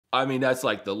I mean, that's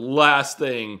like the last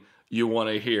thing you want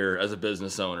to hear as a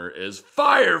business owner is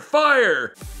fire,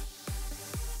 fire.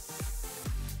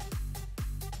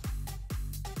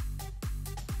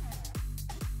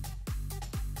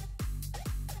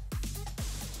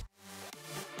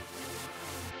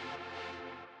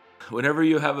 Whenever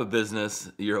you have a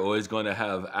business, you're always going to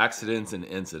have accidents and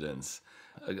incidents.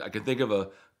 I can think of a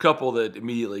couple that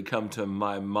immediately come to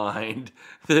my mind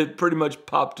that pretty much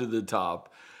pop to the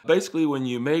top. Basically, when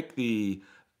you make the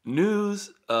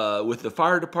news with the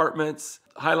fire department's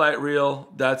highlight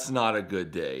reel, that's not a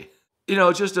good day. You know,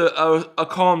 it's just a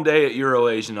calm day at Euro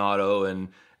Asian Auto, and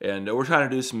we're trying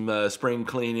to do some spring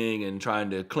cleaning and trying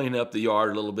to clean up the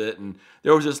yard a little bit. And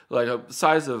there was just like a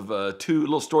size of two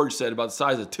little storage set about the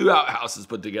size of 2 outhouses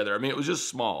put together. I mean, it was just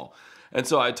small. And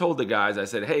so I told the guys, I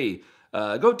said, hey,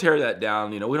 go tear that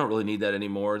down. You know, we don't really need that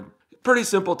anymore. Pretty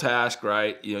simple task,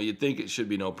 right? You know, you'd think it should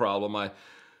be no problem. I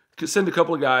could send a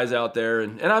couple of guys out there,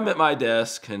 and I'm at my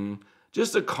desk, and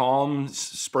just a calm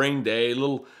spring day,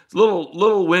 little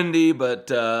windy, but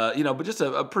you know, but just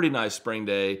a pretty nice spring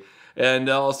day. And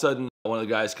all of a sudden, one of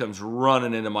the guys comes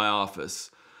running into my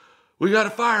office. We got a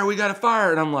fire, we got a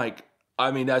fire. And I'm like,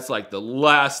 I mean, that's like the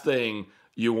last thing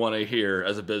you want to hear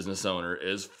as a business owner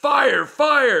is fire,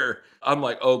 fire. I'm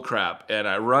like, oh crap. And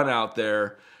I run out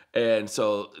there. And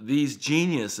so these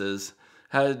geniuses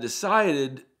had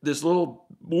decided this little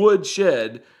wood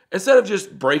shed, instead of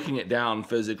just breaking it down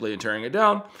physically and tearing it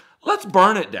down, let's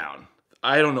burn it down.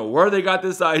 I don't know where they got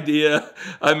this idea.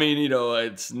 I mean, you know,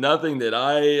 it's nothing that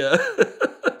I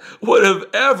would have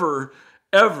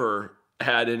ever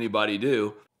had anybody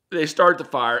do. They start the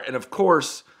fire, and of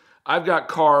course, I've got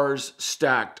cars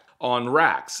stacked on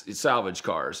racks, salvage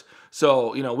cars.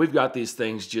 So, you know, we've got these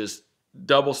things just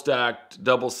double stacked,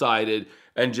 double sided,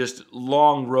 and just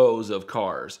long rows of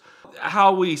cars.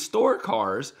 How we store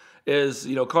cars is,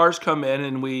 you know, cars come in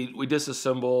and we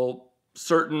disassemble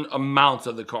certain amounts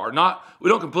of the car. We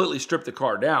don't completely strip the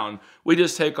car down. We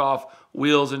just take off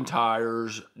wheels and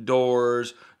tires,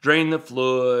 doors, drain the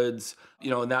fluids, you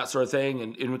know, and that sort of thing,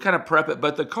 and we kind of prep it.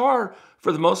 But the car,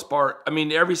 for the most part, I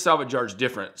mean, every salvage yard's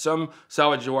different. Some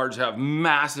salvage yards have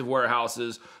massive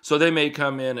warehouses, so they may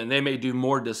come in and they may do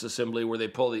more disassembly where they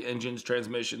pull the engines,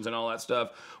 transmissions, and all that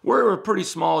stuff. We're a pretty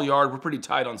small yard. We're pretty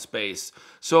tight on space.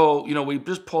 So, you know, we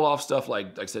just pull off stuff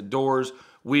like I said, doors,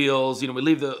 wheels, you know, we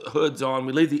leave the hoods on,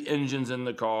 we leave the engines in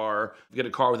the car. If you get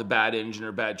a car with a bad engine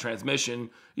or bad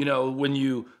transmission, you know, when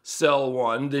you sell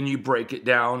one, then you break it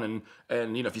down,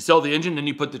 and you know, if you sell the engine, then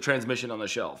you put the transmission on the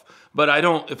shelf. But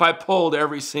if I pulled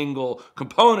every single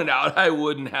component out, I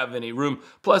wouldn't have any room.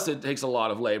 Plus, it takes a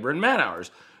lot of labor and man hours.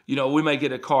 You know, we may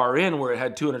get a car in where it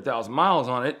had 200,000 miles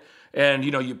on it, and you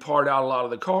know, you part out a lot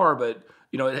of the car, but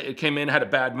you know, it came in, had a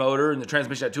bad motor, and the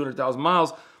transmission had 200,000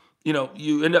 miles. You know,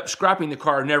 you end up scrapping the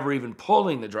car, never even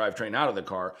pulling the drivetrain out of the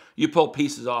car. You pull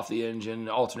pieces off the engine,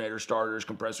 alternator, starters,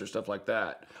 compressors, stuff like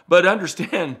that. But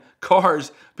understand,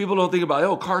 cars, people don't think about,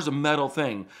 oh, car's a metal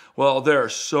thing. Well, there are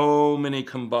so many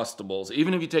combustibles.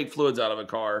 Even if you take fluids out of a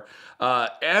car,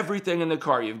 everything in the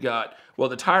car you've got, well,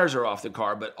 the tires are off the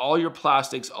car, but all your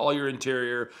plastics, all your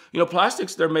interior, you know,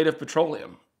 plastics, they're made of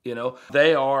petroleum. You know,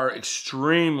 they are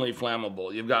extremely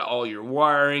flammable. You've got all your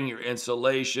wiring, your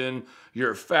insulation,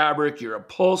 your fabric, your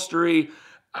upholstery.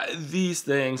 These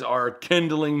things are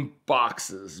kindling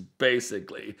boxes,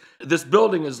 basically. This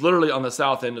building is literally on the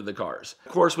south end of the cars.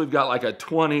 Of course, we've got like a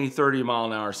 20, 30 mile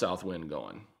an hour south wind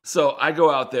going. So I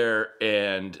go out there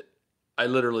and I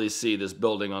literally see this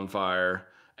building on fire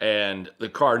and the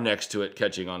car next to it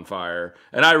catching on fire.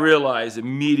 And I realize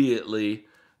immediately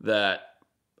that,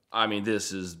 I mean,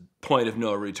 this is point of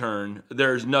no return.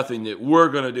 There's nothing that we're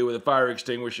going to do with a fire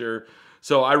extinguisher.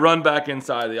 So I run back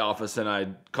inside the office and I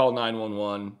call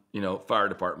 911, you know, fire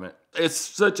department. It's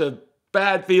such a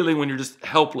bad feeling when you're just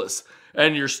helpless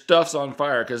and your stuff's on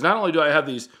fire. Because not only do I have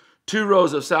these 2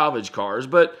 rows of salvage cars,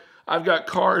 but I've got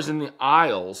cars in the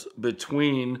aisles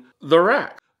between the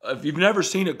racks. If you've never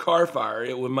seen a car fire,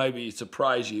 it would maybe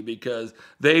surprise you because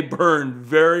they burn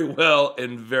very well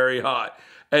and very hot.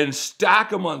 And stack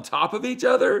them on top of each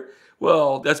other,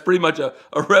 well, that's pretty much a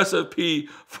recipe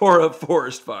for a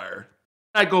forest fire.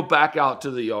 I go back out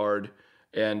to the yard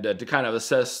and to kind of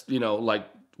assess, you know, like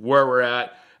where we're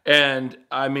at. And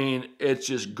I mean, it's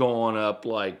just going up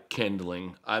like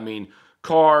kindling. I mean,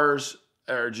 cars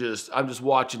are I'm just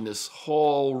watching this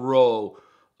whole row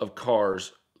of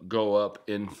cars go up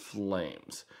in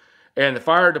flames. And the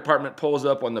fire department pulls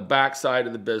up on the back side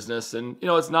of the business. And, you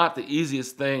know, it's not the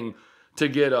easiest thing to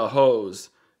get a hose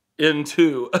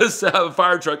into a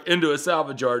fire truck, into a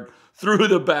salvage yard through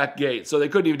the back gate. So they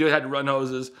couldn't even do it, had to run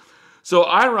hoses. So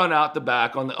I run out the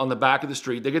back on the back of the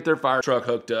street. They get their fire truck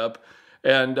hooked up,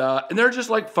 and they're just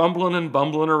like fumbling and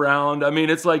bumbling around. I mean,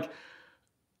 it's like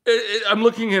I'm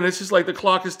looking and it's just like the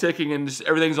clock is ticking and just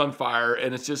everything's on fire,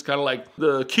 and it's just kind of like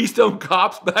the Keystone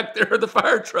Cops back there at the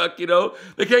fire truck. You know,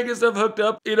 they can't get stuff hooked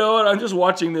up. You know, and I'm just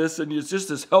watching this, and it's just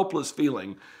this helpless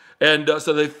feeling. And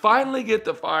so they finally get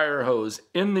the fire hose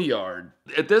in the yard.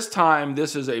 At this time,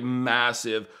 this is a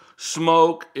massive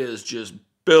smoke is just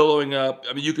billowing up.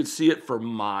 I mean, you could see it for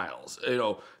miles. You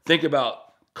know, think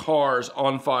about cars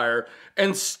on fire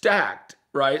and stacked,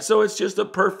 right? So it's just a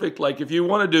perfect, like if you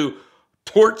want to do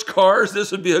torch cars,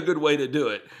 this would be a good way to do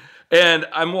it. And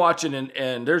I'm watching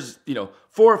and there's, you know,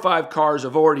 4 or 5 cars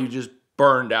have already just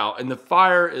burned out, and the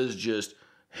fire is just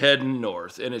heading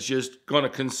north, and it's just going to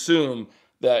consume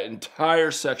that entire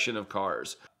section of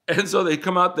cars. And so they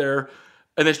come out there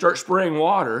and they start spraying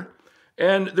water,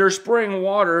 and they're spraying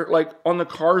water like on the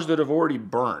cars that have already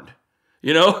burned,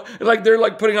 you know, like they're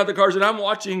like putting out the cars, and I'm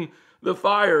watching the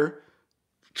fire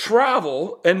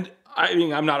travel. And I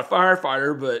mean, I'm not a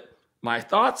firefighter, but my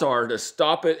thoughts are to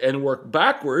stop it and work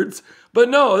backwards. But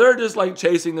no, they're just like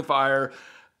chasing the fire.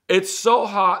 It's so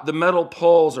hot, the metal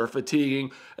poles are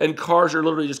fatiguing, and cars are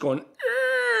literally just going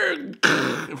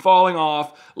falling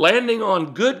off, landing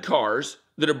on good cars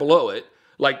that are below it,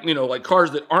 like, you know, like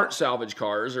cars that aren't salvage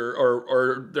cars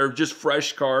or they're just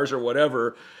fresh cars or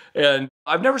whatever. And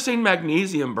I've never seen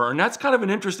magnesium burn. That's kind of an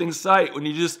interesting sight when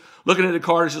you just looking at a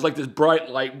car, it's just like this bright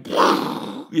light,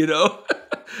 you know?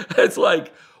 It's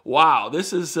like, wow,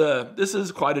 this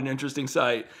is quite an interesting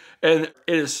sight. And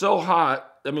it is so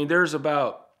hot. I mean, there's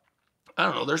about, I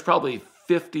don't know, there's probably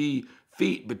 50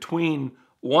 feet between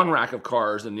one rack of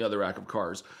cars and the other rack of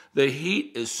cars. The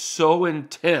heat is so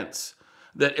intense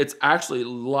that it's actually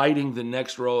lighting the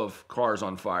next row of cars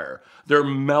on fire. They're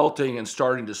melting and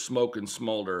starting to smoke and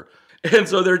smolder. And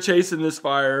so they're chasing this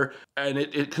fire, and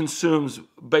it consumes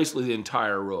basically the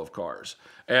entire row of cars.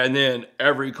 And then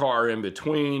every car in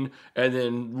between, and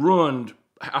then ruined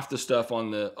half the stuff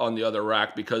on the other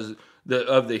rack because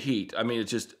of the heat. I mean, it's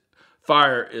just,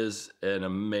 fire is an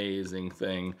amazing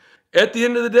thing. At the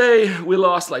end of the day, we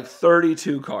lost like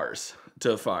 32 cars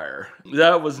to fire.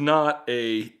 That was not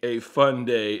a fun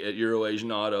day at Eurasian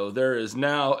Auto. There is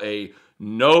now a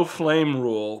no flame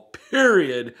rule,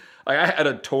 period. Like, I had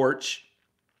a torch,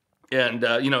 and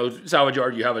you know, salvage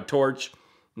yard, you have a torch.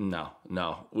 No,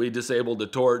 we disabled the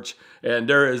torch, and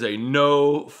there is a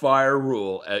no fire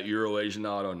rule at Eurasian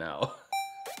Auto now.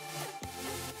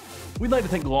 We'd like to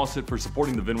thank Glossit for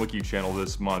supporting the VINwiki channel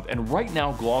this month, and right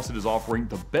now Glossit is offering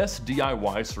the best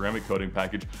DIY ceramic coating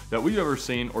package that we've ever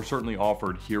seen or certainly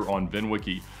offered here on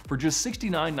VINwiki. For just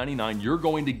 $69.99, you're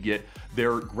going to get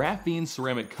their graphene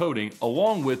ceramic coating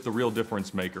along with the Real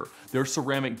Difference Maker, their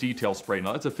ceramic detail spray.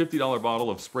 Now that's a $50 bottle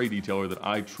of spray detailer that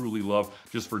I truly love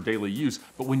just for daily use,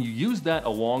 but when you use that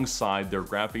alongside their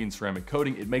graphene ceramic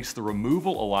coating, it makes the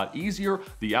removal a lot easier,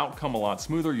 the outcome a lot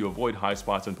smoother, you avoid high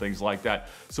spots and things like that.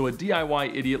 So a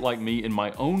DIY idiot like me in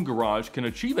my own garage can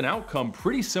achieve an outcome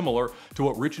pretty similar to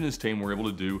what Rich and his team were able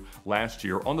to do last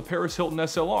year on the Paris Hilton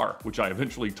SLR, which I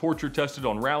eventually torture tested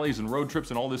on rallies and road trips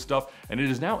and all this stuff, and it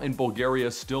is now in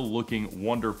Bulgaria, still looking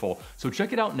wonderful. So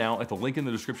check it out now at the link in the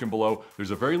description below.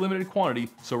 There's a very limited quantity,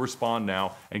 so respond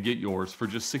now and get yours for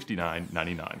just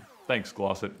 $69.99. Thanks,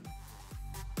 Glossit.